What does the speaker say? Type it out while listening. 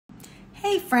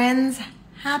Hey friends,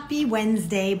 happy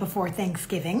Wednesday before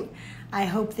Thanksgiving. I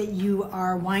hope that you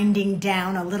are winding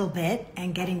down a little bit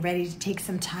and getting ready to take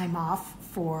some time off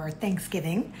for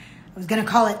Thanksgiving. I was going to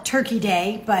call it Turkey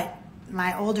Day, but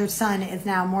my older son is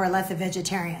now more or less a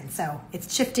vegetarian, so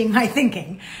it's shifting my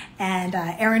thinking. And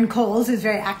Erin Coles, who's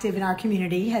very active in our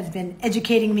community, has been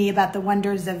educating me about the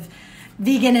wonders of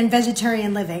vegan and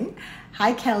vegetarian living.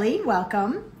 Hi Kelly,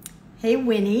 welcome. Hey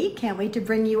Winnie, can't wait to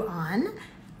bring you on.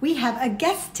 We have a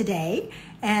guest today,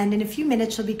 and in a few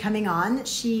minutes she'll be coming on.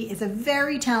 She is a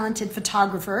very talented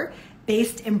photographer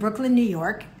based in Brooklyn, New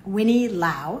York, Wini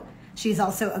Lao. She's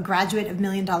also a graduate of $1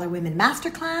 Million Women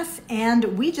Masterclass,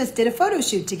 and we just did a photo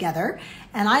shoot together,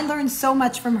 and I learned so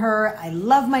much from her. I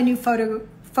love my new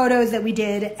photos that we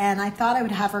did, and I thought I would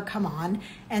have her come on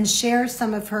and share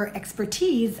some of her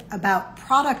expertise about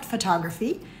product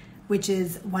photography, which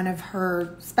is one of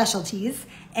her specialties,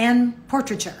 and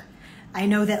portraiture. I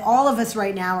know that all of us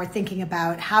right now are thinking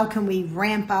about how can we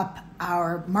ramp up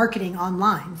our marketing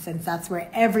online, since that's where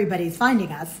everybody's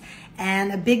finding us.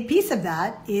 And a big piece of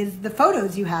that is the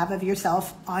photos you have of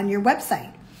yourself on your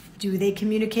website. Do they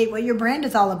communicate what your brand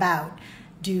is all about?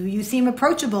 Do you seem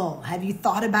approachable? Have you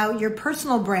thought about your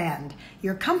personal brand,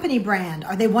 your company brand?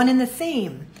 Are they one and the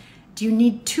same? Do you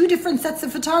need two different sets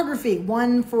of photography,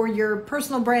 one for your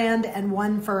personal brand and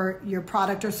one for your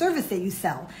product or service that you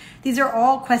sell? These are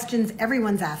all questions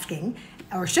everyone's asking,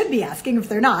 or should be asking if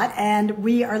they're not, and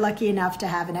we are lucky enough to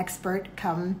have an expert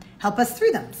come help us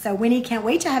through them. So Winnie, can't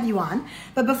wait to have you on.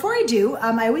 But before I do,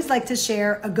 I always like to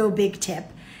share a Go Big tip.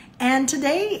 And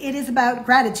today it is about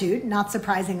gratitude, not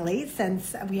surprisingly,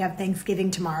 since we have Thanksgiving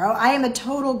tomorrow. I am a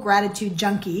total gratitude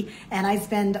junkie, and I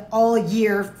spend all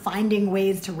year finding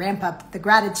ways to ramp up the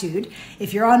gratitude.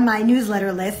 If you're on my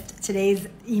newsletter list, today's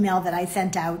email that I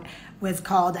sent out was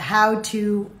called what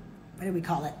did we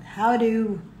call it?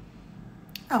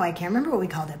 I can't remember what we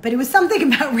called it, but it was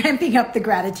something about ramping up the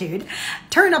gratitude,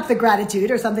 turn up the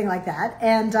gratitude or something like that.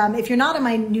 And if you're not on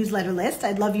my newsletter list,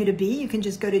 I'd love you to be. You can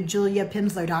just go to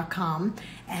juliapimsler.com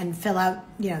and fill out,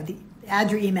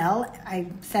 add your email. I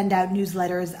send out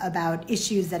newsletters about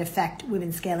issues that affect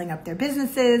women scaling up their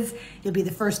businesses. You'll be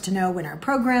the first to know when our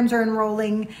programs are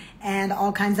enrolling, and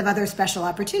all kinds of other special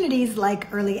opportunities like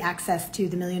early access to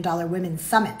the $1 Million Women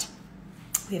Summit.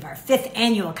 We have our 5th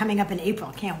annual coming up in April.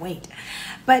 Can't wait.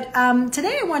 But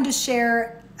today I wanted to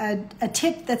share a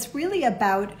tip that's really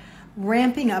about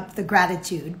ramping up the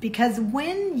gratitude, because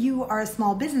when you are a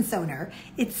small business owner,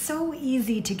 it's so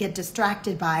easy to get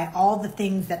distracted by all the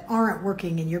things that aren't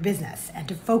working in your business and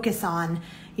to focus on,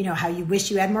 how you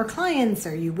wish you had more clients,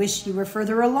 or you wish you were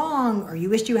further along, or you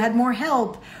wish you had more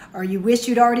help, or you wish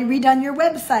you'd already redone your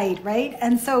website, right?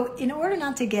 And so in order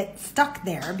not to get stuck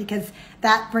there, because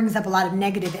that brings up a lot of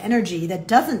negative energy that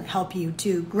doesn't help you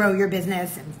to grow your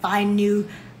business and find new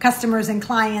customers and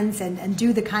clients and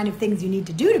do the kind of things you need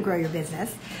to do to grow your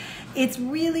business, it's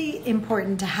really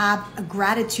important to have a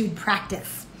gratitude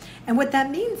practice. And what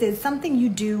that means is something you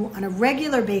do on a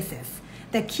regular basis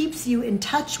that keeps you in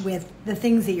touch with the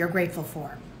things that you're grateful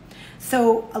for.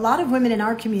 So a lot of women in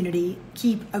our community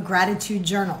keep a gratitude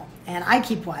journal, and I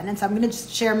keep one, and so I'm going to just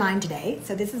share mine today.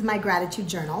 So this is my gratitude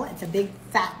journal. It's a big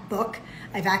fat book.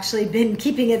 I've actually been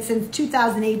keeping it since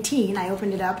 2018. I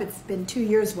opened it up. It's been 2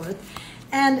 years worth.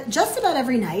 And just about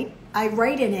every night, I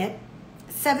write in it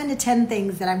 7 to 10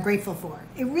 things that I'm grateful for.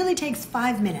 It really takes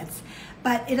 5 minutes,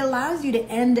 but it allows you to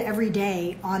end every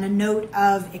day on a note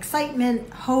of excitement,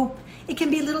 hope. It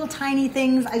can be little tiny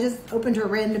things. I just opened a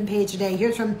random page today.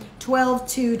 Here's from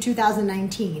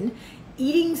 12/2/2019.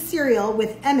 Eating cereal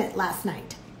with Emmett last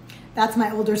night. That's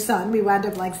my older son. We wound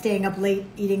up staying up late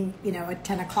eating, a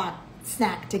 10 o'clock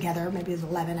snack together. Maybe it was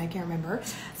 11, I can't remember.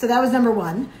 So that was number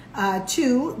 1.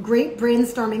 2, great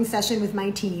brainstorming session with my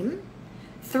team.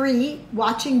 3,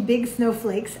 watching big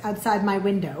snowflakes outside my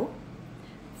window.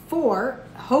 4,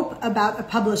 hope about a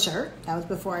publisher. That was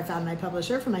before I found my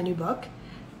publisher for my new book.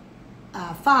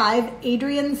 5,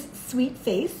 Adrian's sweet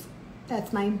face.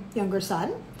 That's my younger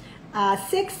son.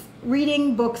 6,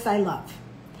 reading books I love.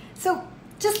 So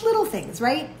just little things,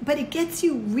 right? But it gets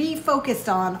you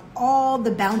refocused on all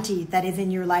the bounty that is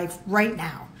in your life right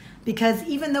now. Because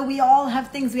even though we all have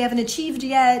things we haven't achieved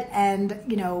yet, and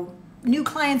new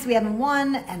clients we haven't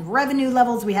won, and revenue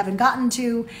levels we haven't gotten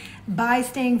to, by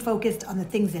staying focused on the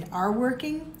things that are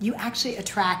working, you actually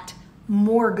attract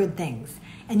more good things.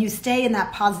 And you stay in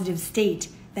that positive state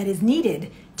that is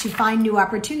needed to find new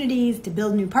opportunities, to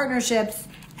build new partnerships,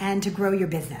 and to grow your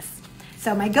business.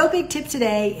 So my Go Big tip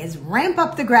today is ramp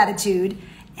up the gratitude,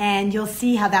 and you'll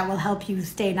see how that will help you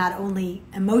stay not only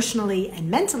emotionally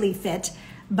and mentally fit,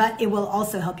 but it will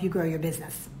also help you grow your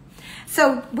business.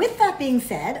 So with that being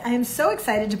said, I am so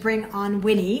excited to bring on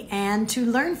Wini and to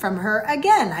learn from her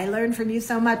again. I learned from you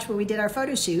so much when we did our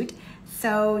photo shoot.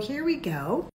 So here we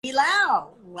go. Wini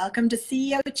Lao, welcome to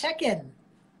CEO Check-In.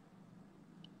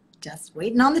 Just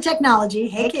waiting on the technology.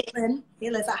 Hey, Caitlin. Hey,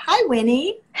 Lisa. Hi,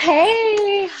 Winnie.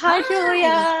 Hey, hi,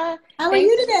 Julia. How are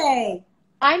you today?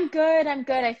 I'm good.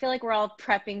 I feel like we're all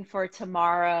prepping for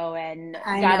tomorrow and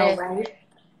I know, right?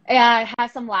 Yeah, I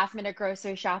have some last minute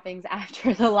grocery shoppings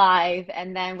after the live,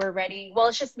 and then we're ready. Well,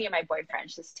 it's just me and my boyfriend,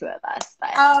 just two of us.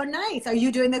 But oh, nice. Are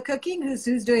you doing the cooking?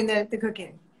 Who's doing the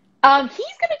cooking? He's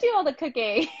gonna do all the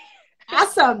cooking.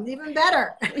 Awesome, even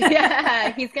better.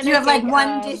 Yeah, he's gonna. Do you have like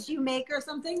one dish you make or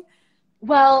something?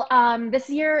 Well, this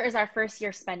year is our first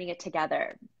year spending it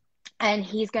together. And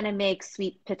he's going to make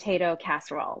sweet potato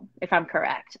casserole, if I'm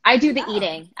correct. I do the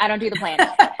eating. I don't do the planning.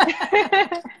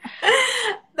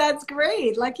 That's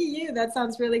great. Lucky you. That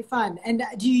sounds really fun. And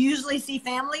do you usually see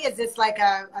family? Is this like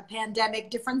a pandemic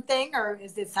different thing, or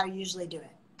is this how you usually do it?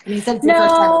 I mean, you said it's your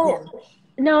first time with him.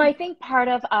 No, I think part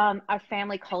of our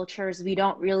family cultures, we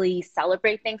don't really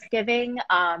celebrate Thanksgiving.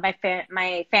 My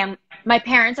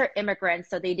parents are immigrants,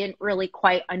 so they didn't really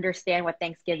quite understand what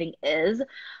Thanksgiving is.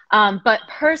 But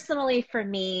personally, for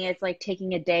me, it's like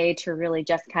taking a day to really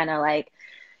just kind of like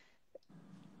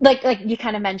you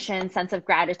kind of mentioned, sense of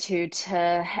gratitude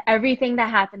to everything that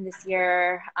happened this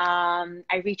year.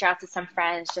 I reach out to some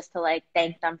friends just to like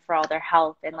thank them for all their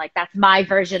help, and like that's my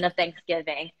version of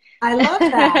Thanksgiving. I love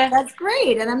that. That's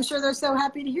great. And I'm sure they're so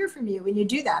happy to hear from you when you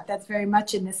do that. That's very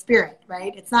much in the spirit,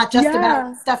 right? It's not just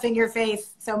about stuffing your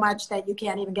face so much that you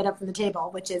can't even get up from the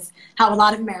table, which is how a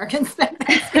lot of Americans spend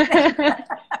Thanksgiving.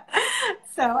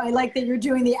 So I like that you're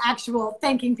doing the actual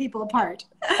thanking people part.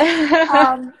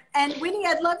 And Winnie,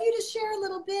 I'd love you to share a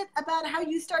little bit about how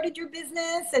you started your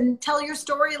business and tell your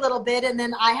story a little bit. And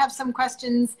then I have some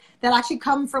questions that actually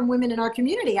come from women in our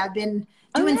community. I've been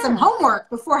doing some homework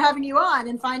before having you on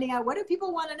and finding out what do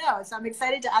people want to know. So I'm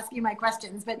excited to ask you my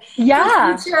questions. But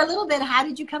first, share a little bit. How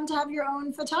did you come to have your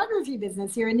own photography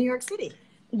business here in New York City?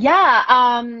 Yeah,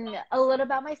 a little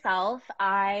about myself.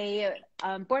 I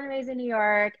born and raised in New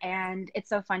York, and it's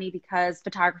so funny because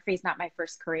photography is not my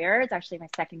first career. It's actually my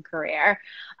second career.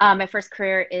 My first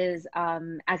career is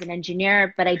as an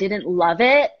engineer, but I didn't love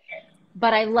it.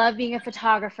 But I love being a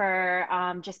photographer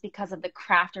just because of the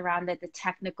craft around it, the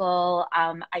technical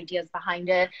ideas behind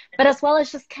it, but as well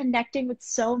as just connecting with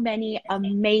so many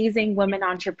amazing women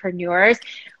entrepreneurs.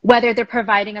 Whether they're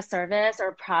providing a service or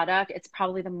a product, it's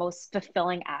probably the most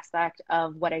fulfilling aspect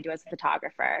of what I do as a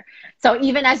photographer. So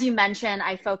even as you mentioned,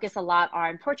 I focus a lot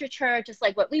on portraiture, just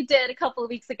like what we did a couple of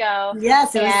weeks ago.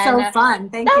 Yes, it was so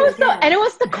fun. Thank you again. And it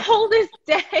was the coldest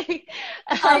day.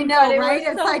 I know, right?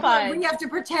 It's so like when you have to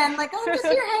pretend like, oh, I'm just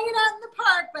here hanging out in the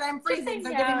park, but I'm freezing,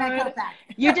 so giving my coat back.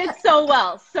 You did so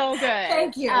well. So good.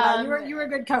 Thank you. You were a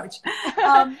good coach.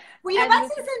 Well, yeah, back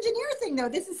to this engineer thing, though.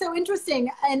 This is so interesting.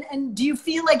 And do you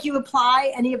feel like you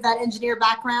apply any of that engineer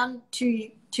background to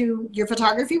your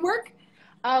photography work?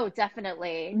 Oh,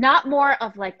 definitely. Not more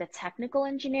of like the technical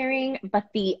engineering, but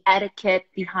the etiquette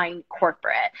behind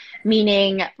corporate,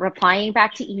 meaning replying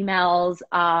back to emails,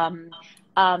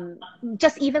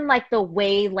 just even like the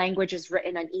way language is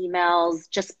written on emails,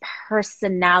 just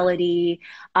personality,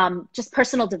 just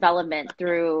personal development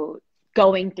through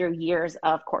going through years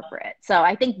of corporate. So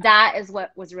I think that is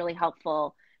what was really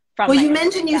helpful. Well, you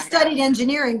mentioned you studied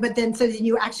engineering, but then so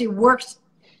you actually worked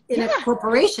in a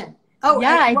corporation. Oh,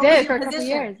 yeah, I did for a couple of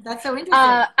years. That's so interesting.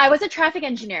 I was a traffic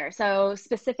engineer. So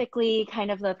specifically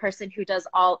kind of the person who does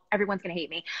everyone's going to hate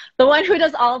me, the one who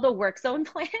does all the work zone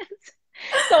plans.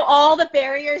 So all the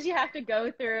barriers you have to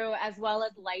go through, as well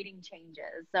as lighting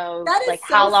changes. So like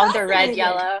how long the red,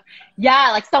 yellow. Yeah,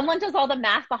 like someone does all the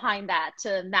math behind that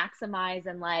to maximize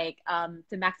and like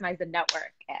to maximize the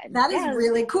network. And that is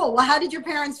really cool. Well, how did your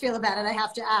parents feel about it? I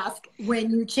have to ask, when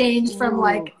you changed from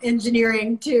like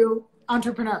engineering to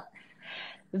entrepreneur.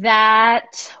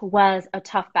 That was a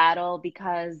tough battle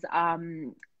because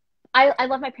I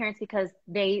love my parents because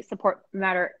they support no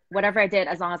matter whatever I did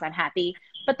as long as I'm happy.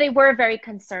 But they were very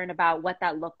concerned about what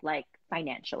that looked like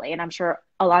financially. And I'm sure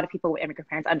a lot of people with immigrant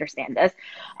parents understand this.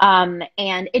 And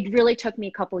it really took me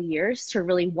a couple years to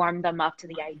really warm them up to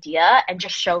the idea and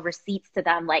just show receipts to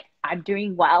them like, I'm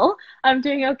doing well, I'm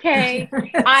doing okay,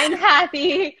 I'm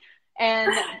happy.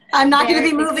 And I'm not going to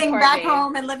be moving back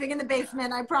home and living in the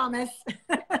basement, I promise.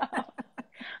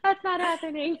 that's not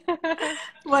happening.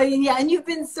 Well, yeah, and you've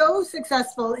been so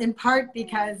successful in part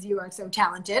because you are so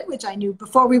talented, which I knew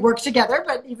before we worked together,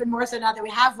 but even more so now that we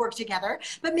have worked together.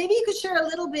 But maybe you could share a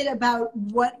little bit about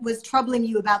what was troubling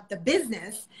you about the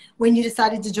business when you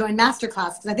decided to join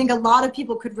Masterclass, because I think a lot of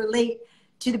people could relate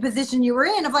to the position you were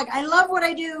in of like, I love what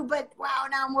I do, but wow,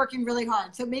 now I'm working really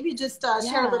hard. So maybe just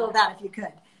share a little of that if you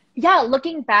could. Yeah,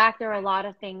 looking back, there were a lot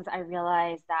of things I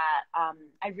realized that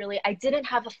I didn't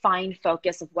have a fine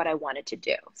focus of what I wanted to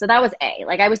do. So that was A.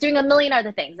 Like I was doing a million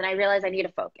other things and I realized I need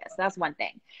to focus. That's one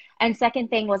thing. And second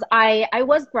thing was I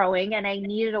was growing and I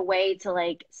needed a way to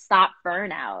like stop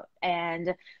burnout.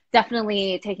 And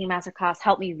definitely taking masterclass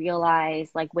helped me realize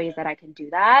like ways that I can do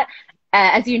that.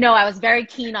 As you know, I was very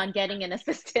keen on getting an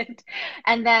assistant.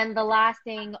 And then the last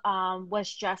thing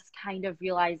was just kind of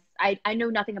realize I know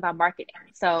nothing about marketing.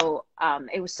 So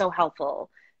it was so helpful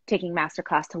taking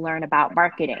masterclass to learn about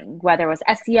marketing, whether it was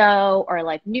SEO or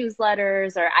like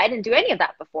newsletters, or I didn't do any of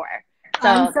that before. So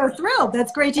I'm so thrilled.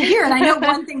 That's great to hear. And I know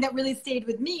one thing that really stayed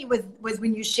with me was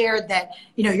when you shared that,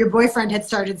 you know, your boyfriend had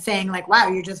started saying like, wow,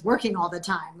 you're just working all the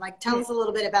time. Like, tell us a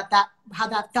little bit about that, how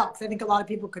that felt. 'Cause I think a lot of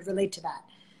people could relate to that.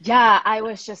 yeah, I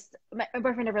was just, my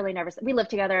boyfriend never really never, we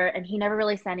lived together and he never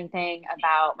really said anything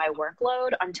about my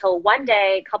workload until one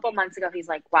day, a couple months ago, he's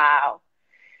like, wow,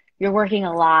 you're working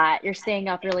a lot. You're staying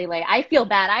up really late. I feel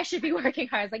bad. I should be working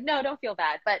hard. I was like, no, don't feel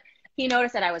bad. But he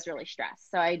noticed that I was really stressed.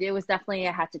 So it was definitely,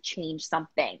 I had to change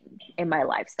something in my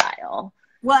lifestyle.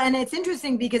 Well, and it's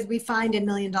interesting because we find in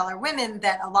Million Dollar Women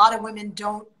that a lot of women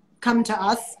don't come to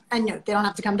us, and you know, they don't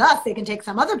have to come to us. They can take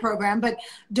some other program, but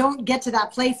don't get to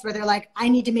that place where they're like, I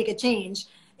need to make a change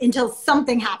until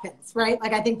something happens, right?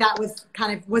 Like, I think that was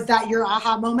kind of, was that your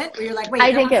aha moment where you're like, wait,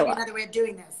 I there think has it to be was. another way of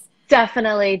doing this?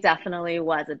 Definitely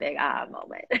was a big aha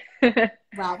moment.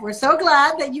 Well, we're so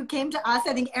glad that you came to us.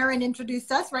 I think Erin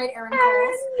introduced us, right? Erin Coles,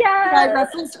 who I Yes.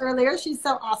 referenced earlier. She's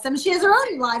so awesome. She has her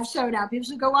own live show now. People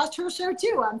should go watch her show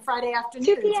too on Friday 2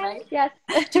 afternoons, p.m. right? Yes.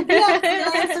 2 p.m.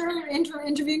 freelancer,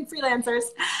 interviewing freelancers.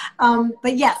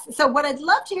 But yes, so what I'd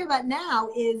love to hear about now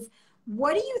is,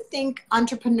 what do you think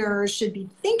entrepreneurs should be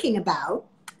thinking about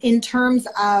in terms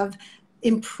of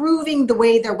improving the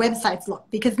way their websites look?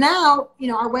 Because now, you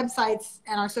know, our websites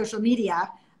and our social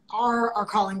media are our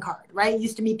calling card, right? You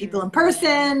used to meet people in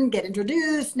person, get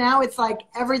introduced. Now it's like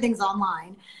everything's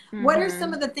online. What are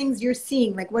some of the things you're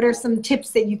seeing? Like, what are some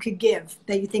tips that you could give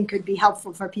that you think could be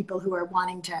helpful for people who are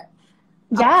wanting to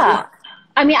Yeah.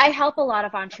 I mean, I help a lot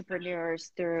of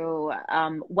entrepreneurs through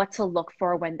what to look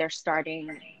for when they're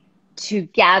starting to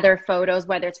gather photos,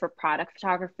 whether it's for product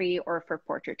photography or for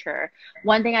portraiture.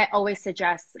 One thing I always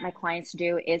suggest my clients to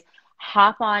do is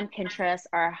hop on Pinterest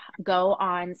or go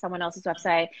on someone else's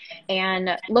website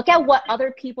and look at what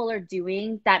other people are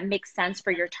doing that makes sense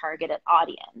for your targeted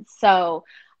audience. So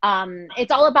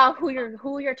it's all about who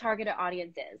your targeted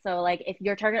audience is. So like if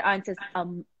your target audience is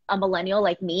a millennial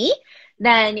like me,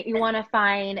 then you want to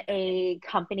find a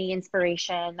company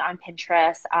inspiration on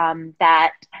Pinterest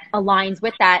that aligns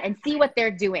with that and see what they're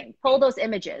doing. Pull those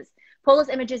images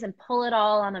and pull it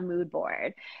all on a mood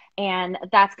board. And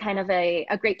that's kind of a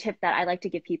great tip that I like to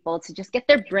give people to just get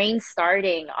their brain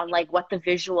starting on like what the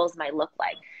visuals might look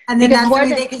like. And then that's something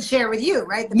they can share with you,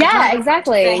 right? Yeah,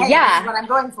 exactly. Say, hey, yeah. This is what I'm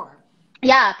going for.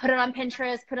 Yeah. Put it on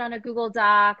Pinterest, put it on a Google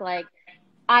Doc, like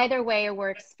either way it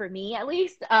works for me at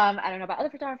least. I don't know about other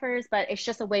photographers, but it's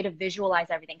just a way to visualize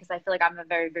everything because I feel like I'm a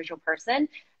very visual person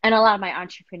and a lot of my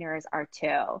entrepreneurs are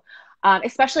too.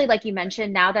 Especially like you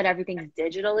mentioned, now that everything's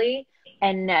digitally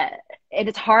and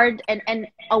it's hard and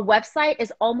a website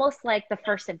is almost like the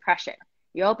first impression.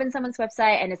 You open someone's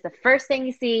website and it's the first thing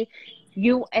you see.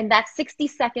 And that 60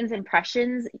 seconds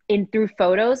impressions through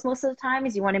photos most of the time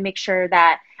is you want to make sure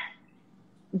that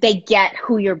they get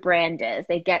who your brand is.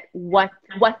 They get what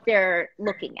they're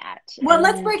looking at. Well,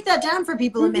 let's break that down for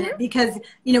people a minute because,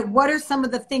 you know, what are some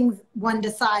of the things one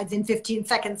decides in 15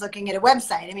 seconds looking at a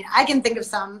website? I mean, I can think of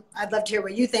some. I'd love to hear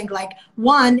what you think. Like,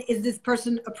 one, is this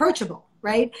person approachable,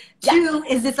 right? Yes. Two,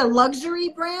 is this a luxury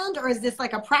brand or is this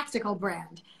like a practical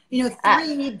brand? You know,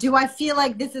 three, do I feel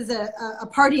like this is a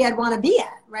party I'd want to be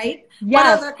at, right? Yes. What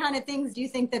other kind of things do you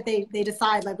think that they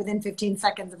decide like within 15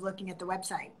 seconds of looking at the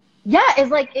website? Yeah, is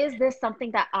like, is this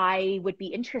something that I would be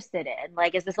interested in?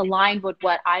 Like, is this aligned with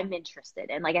what I'm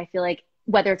interested in? Like, I feel like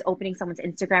whether it's opening someone's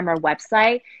Instagram or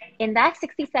website, in that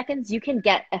 60 seconds, you can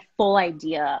get a full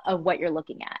idea of what you're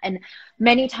looking at. And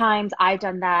many times I've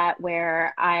done that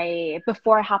where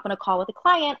before I hop on a call with a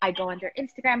client, I go on their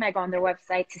Instagram and I go on their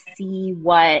website to see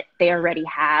what they already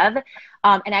have.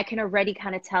 And I can already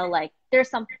kind of tell, like, there's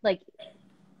some, like,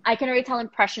 I can already tell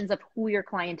impressions of who your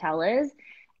clientele is.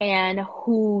 and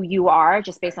who you are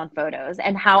just based on photos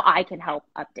and how I can help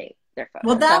update their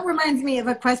Well, photos. that So, reminds me of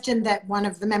a question that one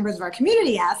of the members of our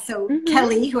community asked. So mm-hmm,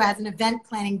 Kelly, who has an event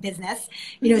planning business,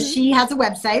 mm-hmm. she has a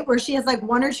website where she has like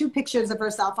 1 or 2 pictures of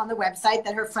herself on the website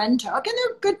that her friend took, and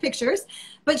they're good pictures.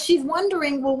 But she's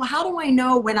wondering, well, how do I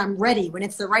know when I'm ready, when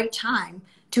it's the right time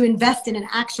to invest in an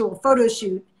actual photo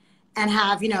shoot and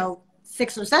have,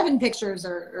 6 or 7 pictures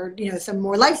or some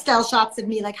more lifestyle shots of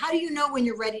me? Like, how do you know when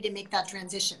you're ready to make that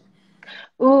transition?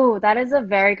 Ooh, that is a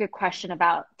very good question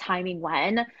about timing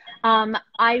when.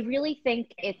 I really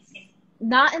think it's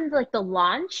not in like the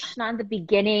launch, not in the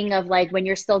beginning of like when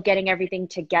you're still getting everything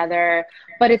together,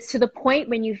 but it's to the point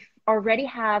when you already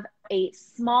have a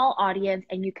small audience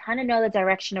and you kind of know the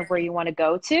direction of where you want to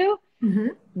go to. Mm-hmm.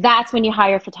 That's when you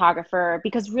hire a photographer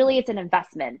because really it's an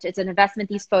investment. It's an investment.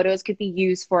 These photos could be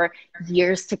used for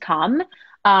years to come.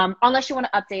 Unless you want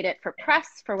to update it for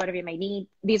press, for whatever you may need.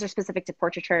 These are specific to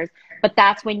portraitures, but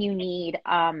that's when you need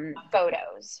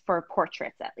photos for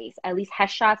portraits, at least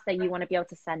headshots that you want to be able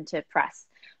to send to press.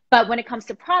 But when it comes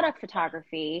to product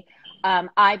photography,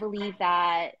 I believe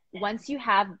that once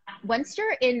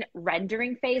you're in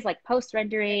rendering phase, like post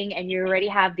rendering, and you already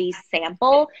have these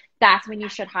sample, that's when you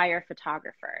should hire a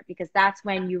photographer because that's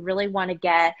when you really want to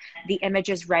get the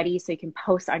images ready so you can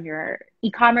post on your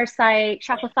e-commerce site,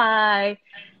 Shopify,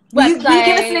 Will you give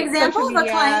us an website, example social of a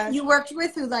client media. you worked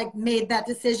with who like made that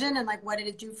decision and like what did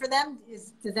it do for them?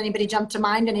 Does anybody jump to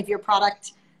mind? Any of your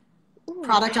Ooh,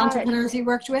 product entrepreneurs you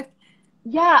worked with?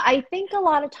 yeah, I think a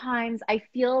lot of times I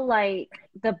feel like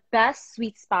the best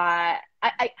sweet spot,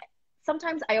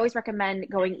 sometimes I always recommend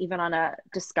going even on a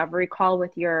discovery call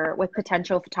with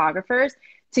potential photographers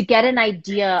to get an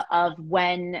idea of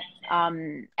when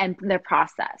and their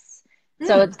process.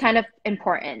 So Hmm. it's kind of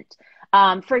important.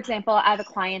 For example, I have a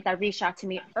client that reached out to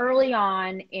me early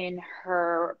on in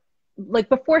her, like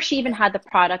before she even had the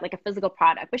product, like a physical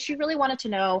product, but she really wanted to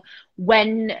know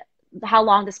when, how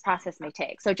long this process may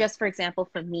take. So just for example,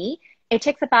 for me, it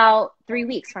takes about 3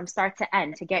 weeks from start to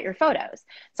end to get your photos.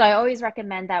 So I always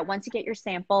recommend that once you get your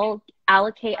sample,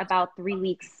 allocate about 3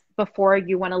 weeks before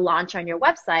you want to launch on your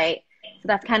website. So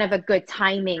that's kind of a good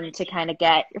timing to kind of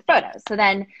get your photos. So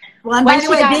then Well, and by once the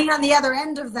you way, got, being on the other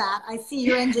end of that, I see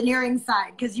your engineering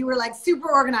side because you were like super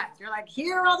organized. You're like,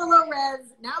 here are all the low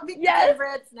res. Now pick the yes,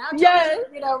 favorites. Now tell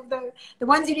me, yes. the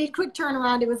ones you need quick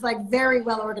turnaround. It was like very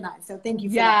well organized. So thank you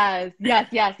for that. Yes, yes,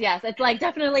 yes, yes. It's like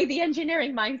definitely the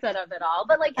engineering mindset of it all.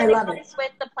 But like, I and it love it. comes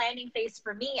with the planning phase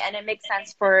for me, and it makes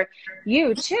sense for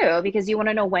you too, because you want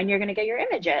to know when you're going to get your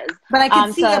images. But I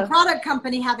could see a So product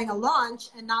company having a launch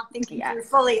and not thinking yes. through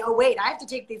fully, oh, wait, I have to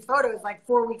take these photos like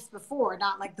 4 weeks before,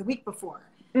 not like the week before.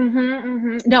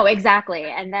 No, exactly.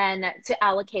 And then to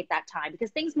allocate that time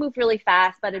because things move really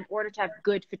fast, but in order to have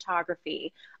good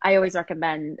photography, I always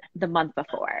recommend the month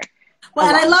before a Well,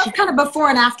 and I launch. love kind of before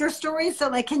and after stories. So,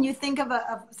 like, can you think of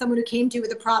someone who came to you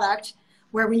with a product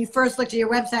where when you first looked at your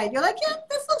website, you're like, yeah,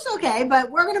 this looks okay, but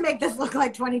we're going to make this look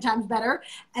like 20 times better.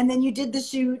 And then you did the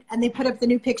shoot and they put up the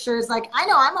new pictures. Like, I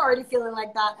know I'm already feeling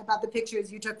like that about the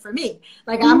pictures you took for me.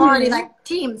 Like, I'm already hmm like,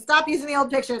 team, stop using the old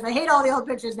pictures. I hate all the old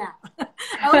pictures now.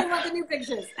 I only want the new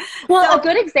pictures. Well, a So,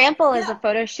 good example is a yeah.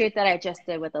 photo shoot that I just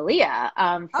did with Aaliyah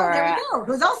Oh, there we go.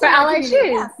 Who's also for in our Ally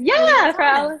community. Shoes. Yes. Aaliyah Yeah, for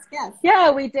Thomas. Ally. Yes.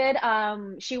 Yeah, we did.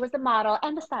 She was the model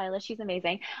and the stylist. She's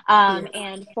amazing. She is.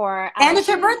 And for And Ally it's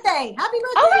her Shoes. birthday. Happy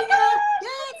Oh birthday, my Leah. gosh!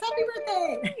 Yes, Happy happy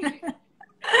birthday. birthday!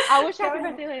 I'll wish Go happy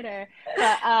ahead. birthday later.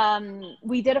 But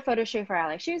we did a photo shoot for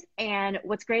Alex Shoes, and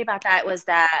what's great about that was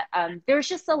that there was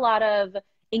just a lot of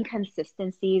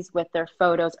inconsistencies with their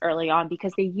photos early on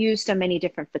because they used so many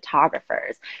different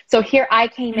photographers. So here I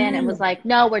came in and was Mm. like,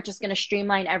 no, we're just going to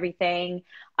streamline everything.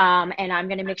 And I'm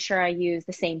going to make sure I use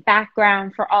the same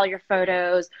background for all your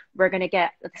photos. We're going to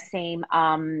get the same,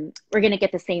 we're going to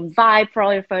get the same vibe for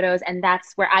all your photos. And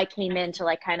that's where I came in to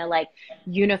like, kind of like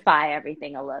unify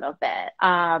everything a little bit.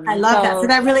 I love that. So So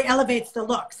that really elevates the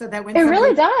look so that when it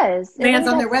really somebody does. It lands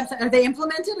really on does. their website, are they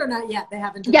implemented or not yet? They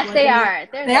haven't Yes, deployed they them yet? are.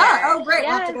 They're They are? there. Oh, great.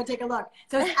 We'll have to Yes. go take a look.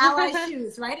 So it's Ally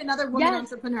Shoes, right? Another woman Yes.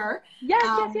 entrepreneur. Yes,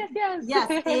 yes, Um, yes, yes,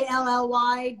 yes.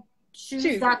 ALLY Shoes.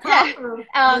 shoes.com Yeah. or where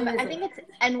is I it? think it's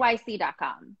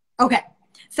nyc.com. Okay.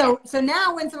 Yes. So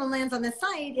now when someone lands on the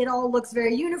site, it all looks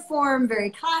very uniform, very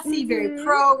classy, very Mm-hmm.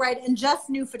 pro, right? And just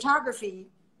new photography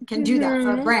can do that for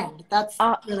a Mm-hmm. brand. That's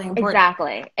really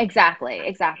important.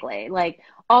 Exactly. Like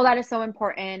all that is so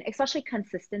important, especially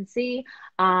consistency.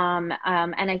 And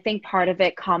I think part of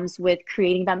it comes with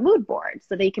creating that mood board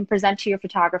so that you can present to your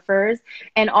photographers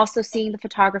and also seeing the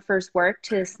photographers' work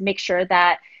to make sure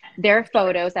that their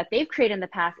photos that they've created in the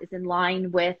past is in line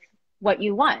with what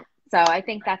you want. So I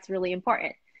think that's really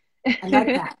important. I like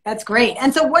that. That's great.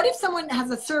 And so what if someone has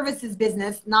a services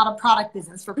business, not a product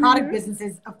business? For product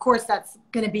businesses, of course, that's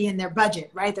going to be in their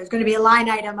budget, right? There's going to be a line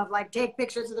item of like, take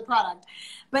pictures of the product.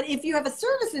 But if you have a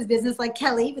services business like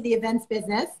Kelly with the events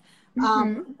business,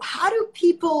 how do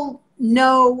people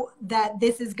know that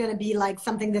this is going to be like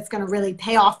something that's going to really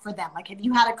pay off for them? Like, have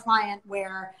you had a client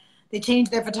where they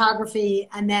changed their photography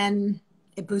and then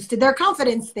it boosted their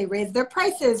confidence, they raised their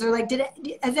prices, or like,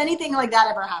 has anything like that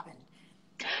ever happened?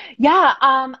 Yeah,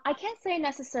 I can't say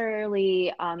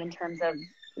necessarily in terms of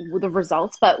the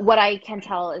results, but what I can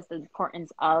tell is the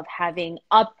importance of having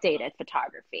updated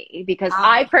photography, because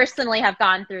I personally have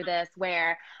gone through this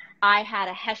where I had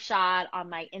a headshot on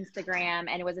my Instagram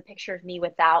and it was a picture of me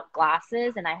without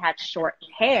glasses and I had short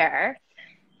hair.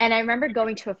 And I remember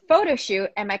going to a photo shoot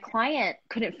and my client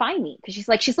couldn't find me because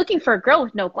she's looking for a girl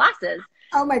with no glasses.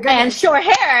 Oh my goodness. And short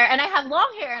hair, and I have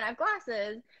long hair and I have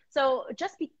glasses. So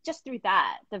just through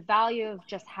that, the value of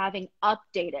just having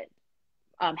updated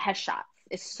headshots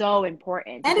is so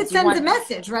important. And it sends a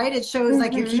message, right? It shows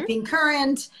like you're keeping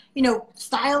current, you know,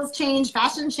 styles change,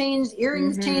 fashion change,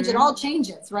 earrings change, it all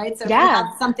changes, right? So if you have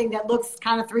something that looks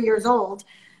kind of 3 years old,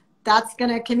 that's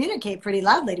going to communicate pretty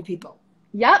loudly to people.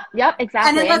 Yep, exactly.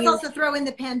 And then let's also throw in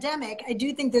the pandemic. I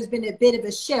do think there's been a bit of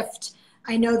a shift.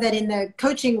 I know that in the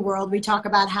coaching world, we talk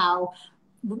about how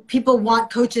people want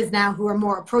coaches now who are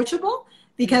more approachable,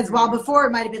 because while before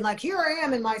it might have been like, here I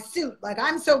am in my suit, like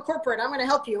I'm so corporate, I'm going to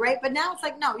help you, right? But now it's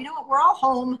like, no, you know what? We're all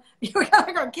home. We got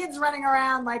like our kids running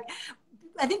around. Like,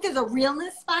 I think there's a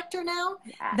realness factor now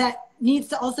that needs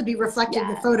to also be reflected in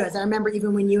the photos. I remember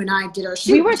even when you and I did our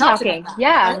shoot, we were talking.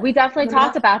 Right? We definitely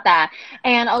talked about that.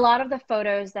 And a lot of the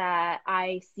photos that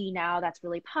I see now that's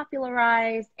really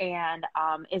popularized and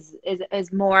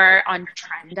is more on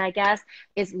trend, I guess,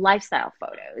 is lifestyle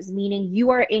photos, meaning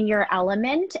you are in your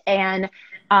element and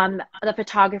the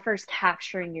photographer's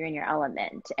capturing you in your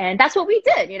element. And that's what we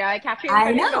did. You know, I captured you.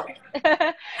 I know.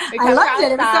 I loved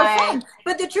it. It was so fun.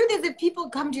 But the truth is, if people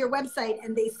come to your website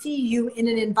and they see you in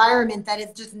an environment that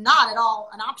is just not at all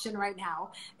an option right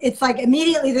now, it's like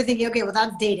immediately they're thinking, okay, well,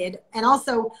 that's dated. And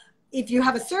also, if you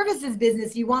have a services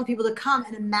business, you want people to come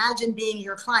and imagine being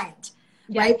your client.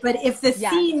 Right? But if the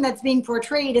scene that's being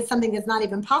portrayed is something that's not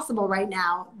even possible right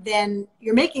now, then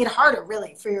you're making it harder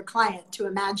really for your client to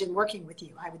imagine working with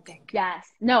you, I would think. Yes.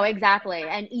 No, exactly.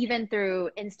 And even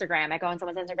through Instagram, I go on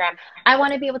someone's Instagram, I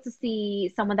want to be able to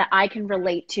see someone that I can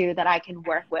relate to, that I can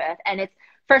work with. And it's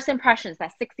first impressions,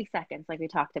 that 60 seconds like we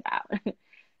talked about.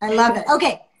 I love it.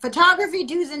 Okay. Photography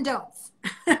do's and don'ts.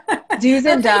 Do's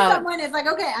and don'ts. Someone is like,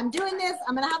 okay, I'm doing this.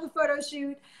 I'm going to have a photo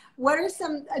shoot. What are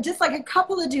some, just like a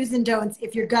couple of do's and don'ts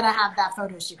if you're going to have that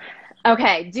photo shoot?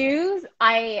 Okay, do's.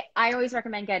 I always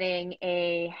recommend getting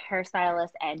a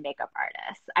hairstylist and makeup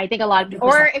artist. I think a lot of,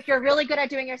 or if you're really good at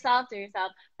doing yourself, do it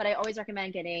yourself. But I always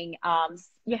recommend getting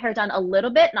your hair done a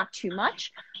little bit, not too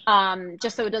much,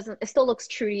 just so it still looks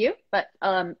true to you, but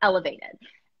elevated,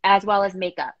 as well as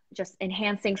makeup, just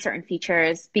enhancing certain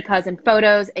features, because in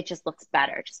photos, it just looks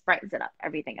better. It just brightens it up,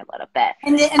 everything a little bit.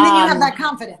 And then you have that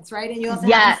confidence, right? And you also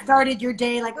haven't started your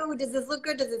day like, oh, does this look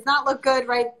good? Does this not look good?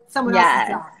 Right? Someone else's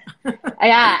job.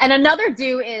 Yeah. And another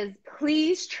do is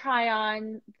please try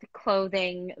on the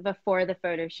clothing before the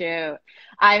photo shoot.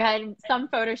 I've had some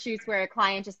photo shoots where a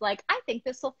client just like, I think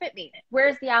this will fit me.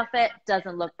 Where's the outfit?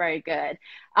 Doesn't look very good.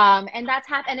 And that's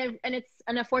happened. And it's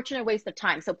an unfortunate waste of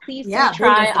time. So please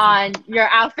try on your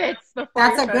outfits before.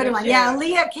 That's a good one. Shoot. Yeah.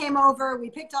 Aaliyah came over. We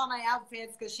picked all my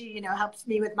outfits because she, you know, helps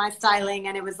me with my styling.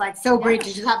 And it was like so great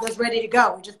to just have those ready to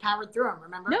go. We just powered through them,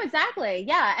 remember? No, exactly.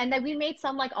 Yeah. And then we made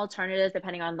some like alternatives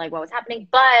depending on like what was happening,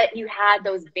 but you had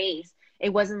those base.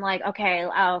 It wasn't like,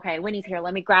 okay, Winnie's here,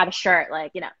 let me grab a shirt.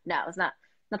 Like, you know, no, it's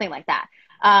nothing like that.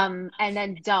 And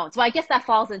then don't. So I guess that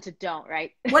falls into don't,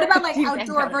 right? What about like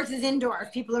outdoor versus indoor?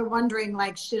 If people are wondering,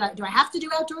 like, do I have to do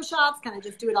outdoor shots? Can I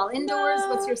just do it all indoors? No.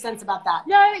 What's your sense about that?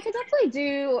 No, you can definitely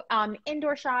do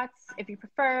indoor shots if you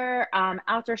prefer,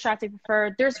 outdoor shots if you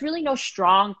prefer. There's really no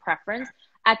strong preference.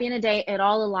 At the end of the day, it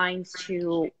all aligns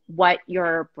to what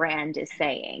your brand is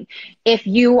saying. If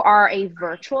you are a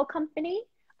virtual company,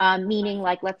 meaning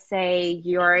like, let's say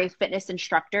you're a fitness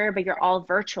instructor, but you're all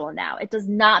virtual now. It does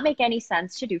not make any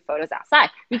sense to do photos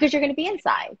outside because you're going to be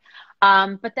inside.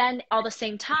 But then all the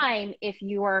same time, if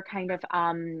you are kind of,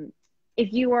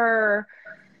 if you are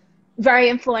very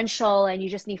influential and you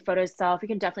just need photos yourself, you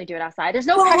can definitely do it outside. There's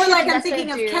no pressure. Like I'm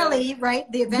thinking of Kelly,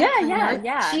 right? The event planner.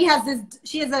 Yeah.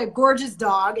 She has a gorgeous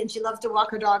dog and she loves to walk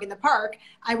her dog in the park.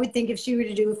 I would think if she were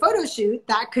to do a photo shoot,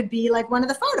 that could be like one of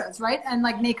the photos, right? And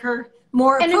like make her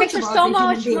more approachable. And it makes her so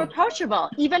much more approachable.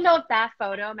 Even though if that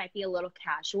photo might be a little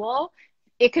casual,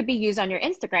 it could be used on your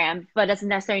Instagram, but doesn't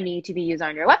necessarily need to be used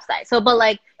on your website. So, but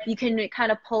like you can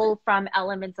kind of pull from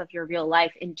elements of your real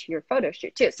life into your photo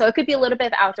shoot too. So it could be a little bit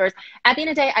of outdoors. At the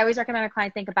end of the day, I always recommend my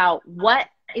client think about what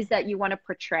is that you want to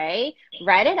portray,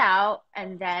 write it out,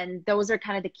 and then those are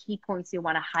kind of the key points you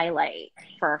want to highlight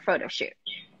for a photo shoot.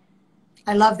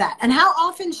 I love that. And how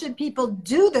often should people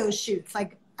do those shoots?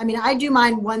 Like, I mean, I do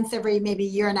mine once every maybe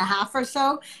year and a half or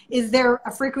so. Is there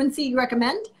a frequency you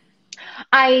recommend?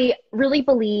 I really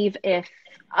believe if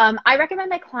I recommend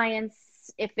my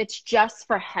clients, if it's just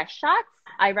for headshots,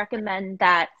 I recommend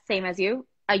that same as you,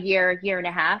 a year, year and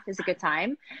a half is a good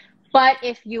time. But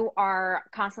if you are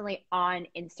constantly on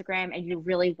Instagram and you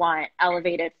really want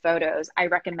elevated photos, I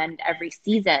recommend every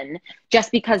season, just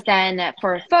because then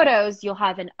for photos, you'll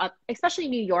have an up, especially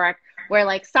New York, where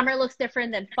like summer looks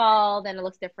different than fall, then it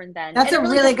looks different than. That's a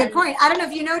really good point. I don't know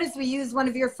if you noticed, we used one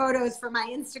of your photos for my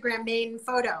Instagram main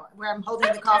photo where I'm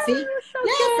holding the coffee.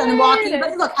 Yes, and I'm walking.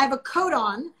 But look, I have a coat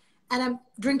on and I'm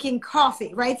drinking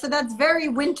coffee, right? So that's very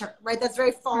winter, right? That's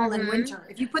very fall and winter.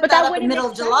 If you put that up in the middle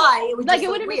of July, it would just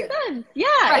look weird. Make sense. Yeah,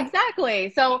 right.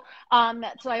 Exactly. So,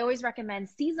 so I always recommend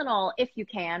seasonal if you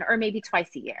can, or maybe twice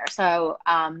a year. So,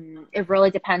 it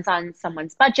really depends on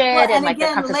someone's budget and like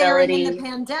again, the comfortability. Layering in the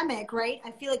pandemic, right?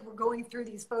 I feel like we're going through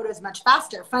these photos much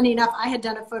faster. Funny enough, I had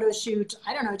done a photo shoot,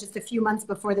 I don't know, just a few months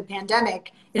before the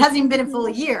pandemic. It hasn't even been a full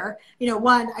year. You know,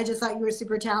 one, I just thought you were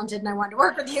super talented and I wanted to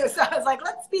work with you. So I was like,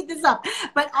 let's speed this up.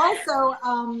 But also,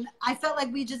 I felt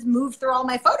like we just moved through all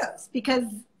my photos because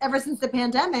ever since the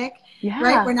pandemic,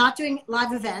 right, we're not doing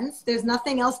live events. There's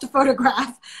nothing else to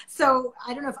photograph. So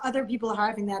I don't know if other people are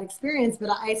having that experience, but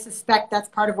I suspect that's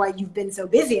part of why you've been so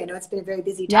busy. I know it's been a very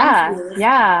busy time for you.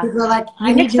 Yeah. People are like,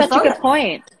 you make such a good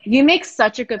point. You make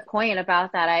such a good point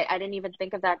about that. I didn't even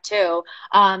think of that too.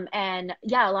 And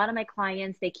yeah, a lot of my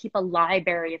clients, they keep a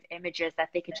library of images that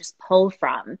they could just pull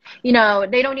from. You know,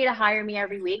 they don't need to hire me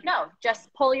every week. No,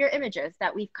 just pull your images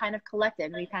that we've kind of collected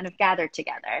and we kind of gathered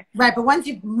together. Right. But once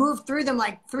you move through them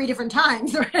like 3 different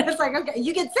times, right? It's like, okay,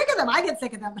 you get sick of them. I get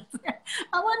sick of them.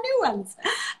 I want new ones.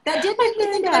 That did make me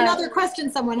think of another question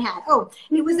someone had. Oh,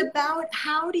 it was about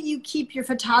how do you keep your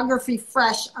photography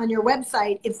fresh on your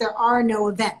website if there are no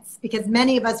events? Because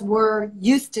many of us were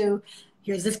used to,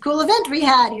 here's this cool event we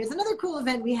had, here's another cool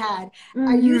event we had.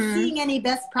 Are you seeing any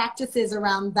best practices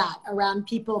around that, around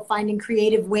people finding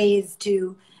creative ways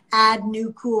to add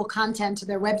new cool content to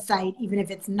their website, even if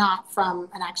it's not from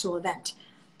an actual event?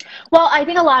 Well, I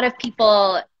think a lot of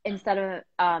people, instead of,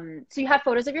 so you have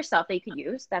photos of yourself that you could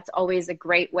use. That's always a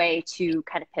great way to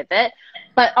kind of pivot,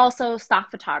 but also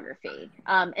stock photography.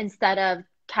 Instead of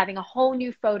having a whole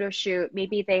new photo shoot,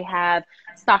 maybe they have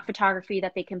stock photography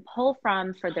that they can pull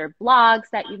from for their blogs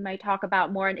that you might talk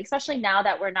about more. And especially now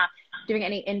that we're not doing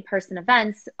any in-person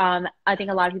events, I think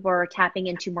a lot of people are tapping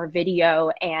into more video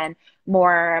and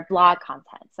more blog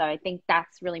content. So I think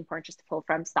that's really important, just to pull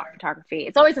from stock photography.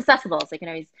 It's always accessible, so you can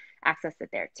always access it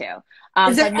there too.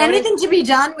 Is there anything to be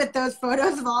done with those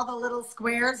photos of all the little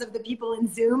squares of the people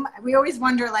in Zoom? We always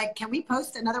wonder, like, can we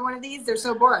post another one of these? They're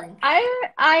so boring.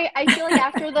 I feel like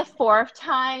after the 4th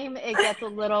time, it gets a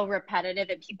little repetitive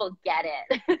and people get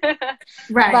it.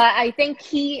 Right. But I think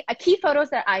key photos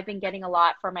that I've been getting a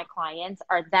lot for my clients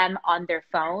are them on their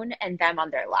phone and them on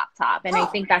their laptop. And I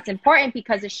think that's important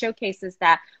because it showcases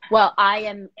that, well,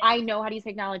 I know how to use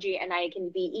technology and I can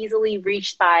be easily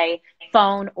reached by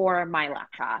phone or my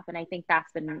laptop. And I think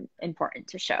that's been important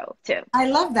to show too. I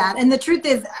love that. And the truth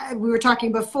is, we were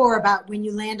talking before about when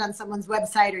you land on someone's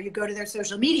website or you go to their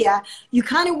social media, you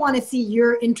kind of want to see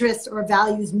your interests or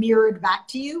values mirrored back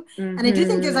to you. And I do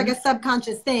think there's like a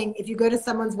subconscious thing. If you go to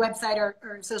someone's website or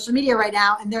social media right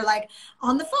now and they're like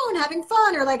on the phone having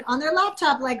fun, or like on their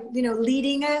laptop, like, you know,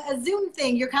 leading a Zoom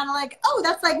thing, you're kind of like, oh,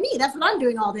 that's like me. That's what I'm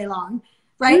doing all day long.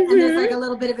 Right. And there's like a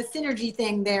little bit of a synergy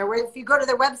thing there where if you go to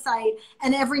their website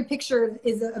and every picture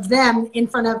is of them in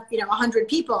front of, you know, 100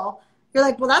 people, you're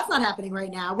like, well, that's not happening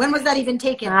right now. When was that even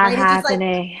taken? Not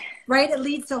happening. Right. It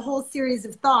leads to a whole series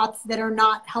of thoughts that are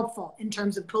not helpful in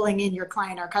terms of pulling in your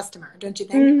client or customer. Don't you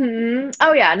think?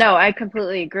 Oh, yeah. No, I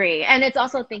completely agree. And it's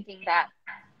also thinking that,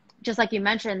 just like you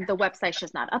mentioned, the website's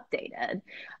just not updated.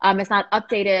 It's not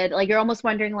updated. Like, you're almost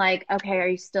wondering, like, okay, are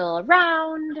you still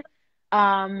around?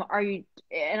 Are you,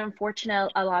 and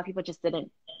unfortunately, a lot of people just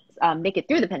didn't make it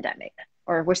through the pandemic,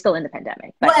 or we're still in the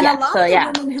pandemic. But well, and a lot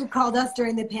of the women who called us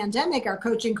during the pandemic, our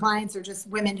coaching clients, or just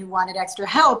women who wanted extra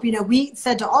help, you know, we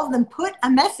said to all of them, put a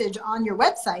message on your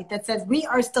website that says we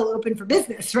are still open for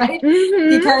business, right?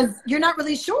 Because you're not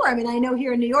really sure. I mean, I know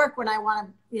here in New York, when I want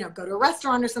to, you know, go to a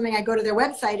restaurant or something, I go to their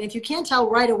website, and if you can't tell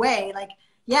right away, like,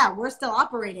 yeah, we're still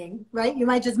operating, right? You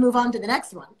might just move on to the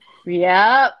next one.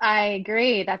 Yep, I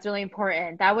agree. That's really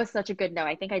important. That was such a good note.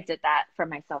 I think I did that for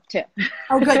myself too.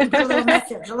 Oh, good. You put a little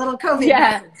message, a little COVID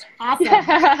Yeah. message. Awesome.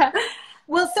 Yeah.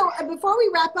 Well, so before we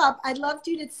wrap up, I'd love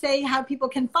you to say how people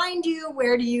can find you.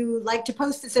 Where do you like to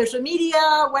post to social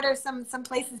media? What are some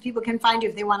places people can find you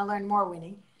if they want to learn more,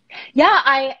 Winnie?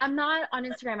 Yeah, I'm not on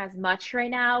Instagram as much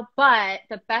right now, but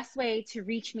the best way to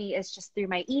reach me is just through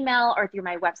my email or through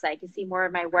my website. You can see more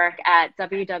of my work at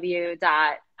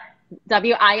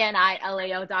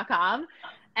www.winilao.com.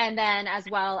 And then as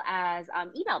well as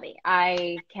email me.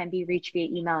 I can be reached via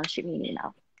email and shoot me an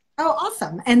email. Oh,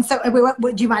 awesome. And so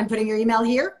do you mind putting your email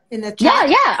here in the Yeah, chat?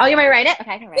 yeah. Oh, you want me to write it?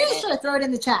 Okay, I can write Yeah, it. sure. Throw it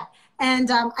in the chat. And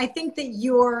I think that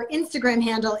your Instagram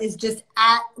handle is just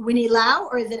at Wini Lao,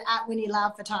 or is it at Wini Lao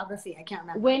Photography? I can't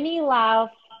remember. Wini Lao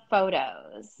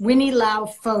photos. Wini Lao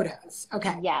Photos.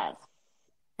 Okay. Yes.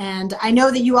 And I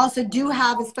know that you also do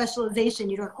have a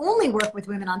specialization. You don't only work with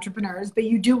women entrepreneurs, but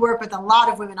you do work with a lot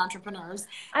of women entrepreneurs.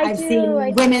 I've seen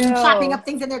women chopping up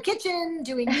things in their kitchen,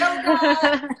 doing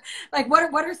yoga. Like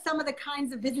what are some of the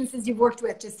kinds of businesses you've worked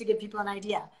with, just to give people an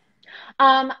idea?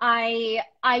 I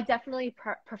definitely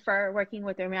prefer working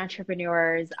with women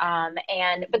entrepreneurs.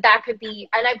 But that could be,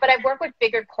 but I've worked with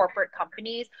bigger corporate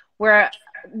companies where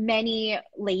many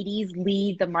ladies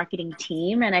lead the marketing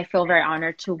team, and I feel very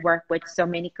honored to work with so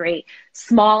many great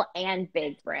small and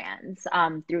big brands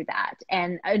through that.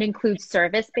 And it includes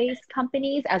service-based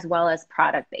companies as well as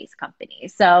product-based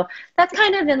companies. So that's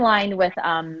kind of in line with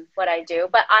what I do.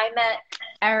 But I met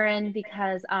Erin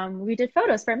because we did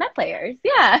photos for Met Players.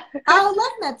 Yeah. I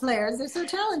love Met Players. They're so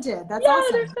talented. That's Yeah,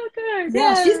 awesome. they're so good.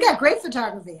 Yeah, she's got great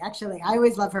photography, actually. I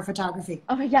always love her photography.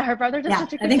 Oh, yeah, her brother does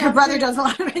such a good job. I think her brother does a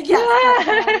lot of it. Yeah.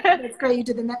 Yeah. It's great you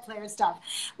did the Met Player stuff.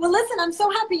 Well, listen, I'm so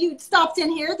happy you stopped in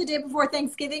here the day before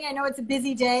Thanksgiving. I know it's a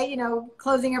busy day, you know,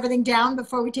 closing everything down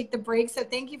before we take the break. So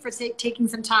thank you for taking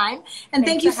some time. And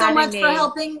thank you so much for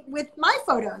helping with my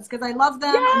photos, because I love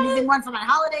them. I'm using one for my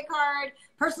holiday card,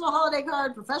 personal holiday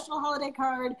card, professional holiday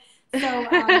card. So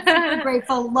super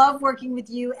grateful. Love working with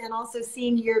you and also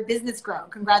seeing your business grow.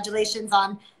 Congratulations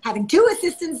on having 2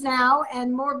 assistants now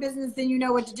and more business than you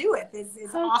know what to do with. Is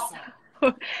awesome.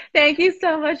 Thank you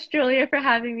so much, Julia, for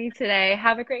having me today.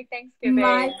 Have a great Thanksgiving.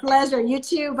 My pleasure. You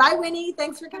too. Bye, Winnie.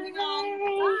 Thanks for coming on.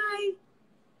 Bye.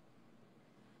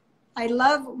 I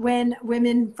love when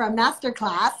women from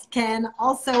Masterclass can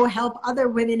also help other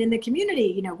women in the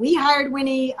community. You know, we hired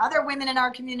Winnie. Other women in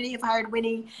our community have hired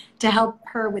Winnie to help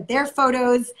her with their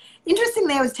photos.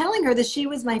 Interestingly, I was telling her that she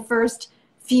was my first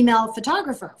female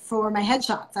photographer for my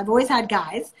headshots. I've always had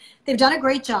guys. They've done a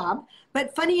great job.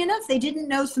 But funny enough, they didn't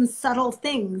know some subtle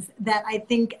things that I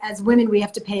think as women we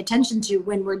have to pay attention to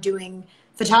when we're doing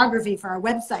photography for our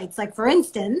websites. Like, for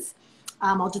instance,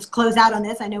 I'll just close out on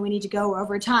this. I know we need to go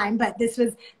over time, but this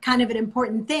was kind of an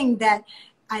important thing that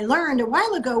I learned a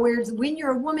while ago, whereas when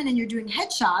you're a woman and you're doing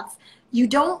headshots, you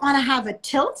don't want to have a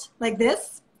tilt like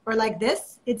this or like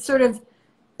this. It sort of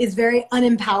is very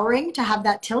unempowering to have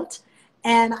that tilt.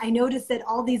 And I noticed that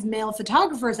all these male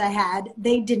photographers I had,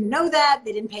 they didn't know that.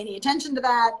 They didn't pay any attention to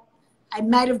that. I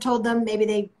might have told them, maybe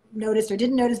they noticed or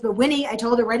didn't notice, but Winnie, I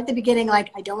told her right at the beginning, like,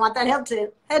 I don't want that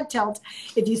head tilt.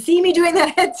 If you see me doing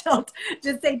that head tilt,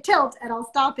 just say tilt and I'll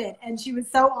stop it. And she was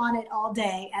so on it all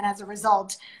day. And as a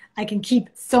result, I can keep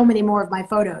so many more of my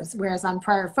photos. Whereas on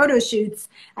prior photo shoots,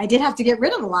 I did have to get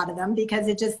rid of a lot of them because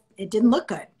it didn't look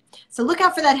good. So look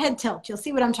out for that head tilt. You'll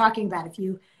see what I'm talking about. If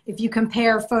you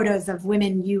compare photos of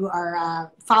women you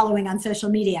are following on social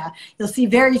media, you'll see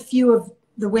very few of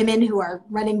the women who are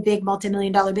running big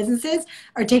multi-million-dollar businesses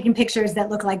are taking pictures that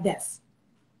look like this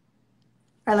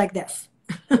or like this.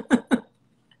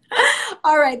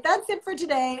 All right, that's it for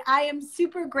today. I am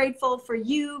super grateful for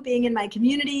you being in my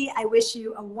community. I wish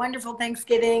you a wonderful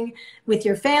Thanksgiving with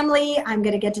your family. I'm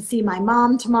going to get to see my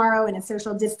mom tomorrow in a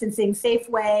social distancing safe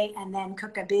way and then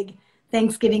cook a big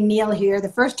Thanksgiving meal here. The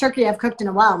first turkey I've cooked in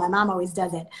a while. My mom always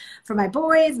does it for my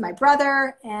boys, my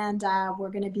brother, and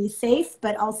we're going to be safe,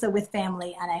 but also with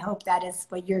family. And I hope that is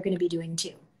what you're going to be doing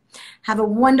too. Have a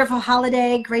wonderful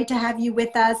holiday. Great to have you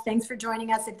with us. Thanks for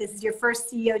joining us. If this is your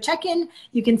first CEO check-in,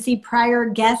 you can see prior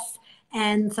guests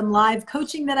and some live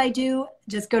coaching that I do.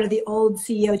 Just go to the old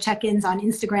CEO check-ins on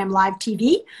Instagram Live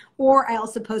TV, or I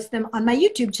also post them on my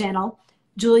YouTube channel,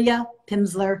 Julia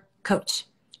Pimsler Coach.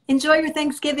 Enjoy your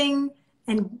Thanksgiving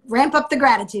and ramp up the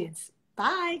gratitudes.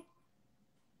 Bye.